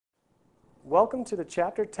Welcome to the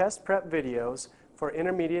chapter test prep videos for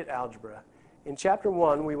intermediate algebra. In chapter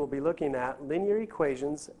 1, we will be looking at linear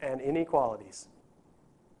equations and inequalities.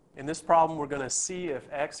 In this problem, we're going to see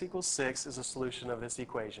if x equals 6 is a solution of this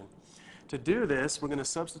equation. To do this, we're going to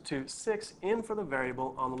substitute 6 in for the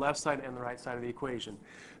variable on the left side and the right side of the equation.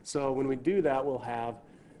 So when we do that, we'll have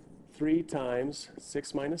 3 times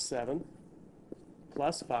 6 minus 7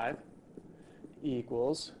 plus 5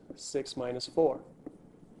 equals 6 minus 4.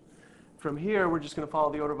 From here, we're just going to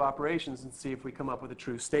follow the order of operations and see if we come up with a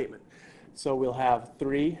true statement. So we'll have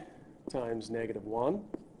 3 times negative 1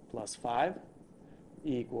 plus 5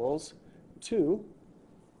 equals 2.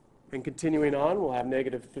 And continuing on, we'll have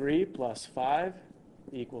negative 3 plus 5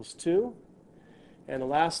 equals 2. And the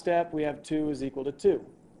last step, we have 2 is equal to 2.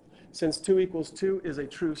 Since 2 equals 2 is a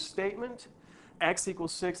true statement, x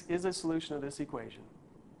equals 6 is a solution of this equation.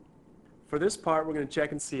 For this part, we're going to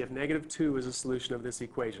check and see if negative 2 is a solution of this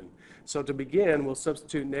equation. So to begin, we'll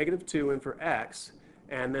substitute negative 2 in for x,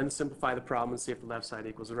 and then simplify the problem and see if the left side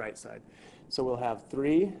equals the right side. So we'll have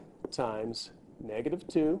 3 times negative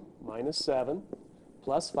 2 minus 7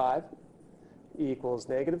 plus 5 equals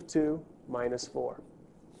negative 2 minus 4.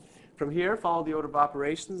 From here, follow the order of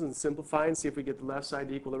operations and simplify and see if we get the left side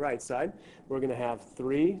to equal the right side. We're going to have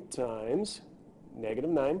 3 times negative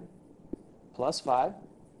 9 plus 5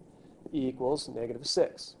 equals negative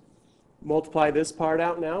 6. Multiply this part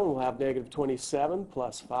out now, and we'll have negative 27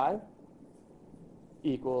 plus 5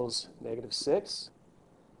 equals negative 6.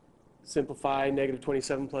 Simplify negative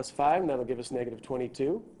 27 plus 5, and that'll give us negative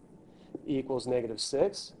 22 equals negative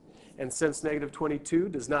 6. And since negative 22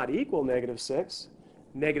 does not equal negative 6,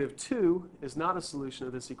 negative 2 is not a solution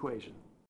of this equation.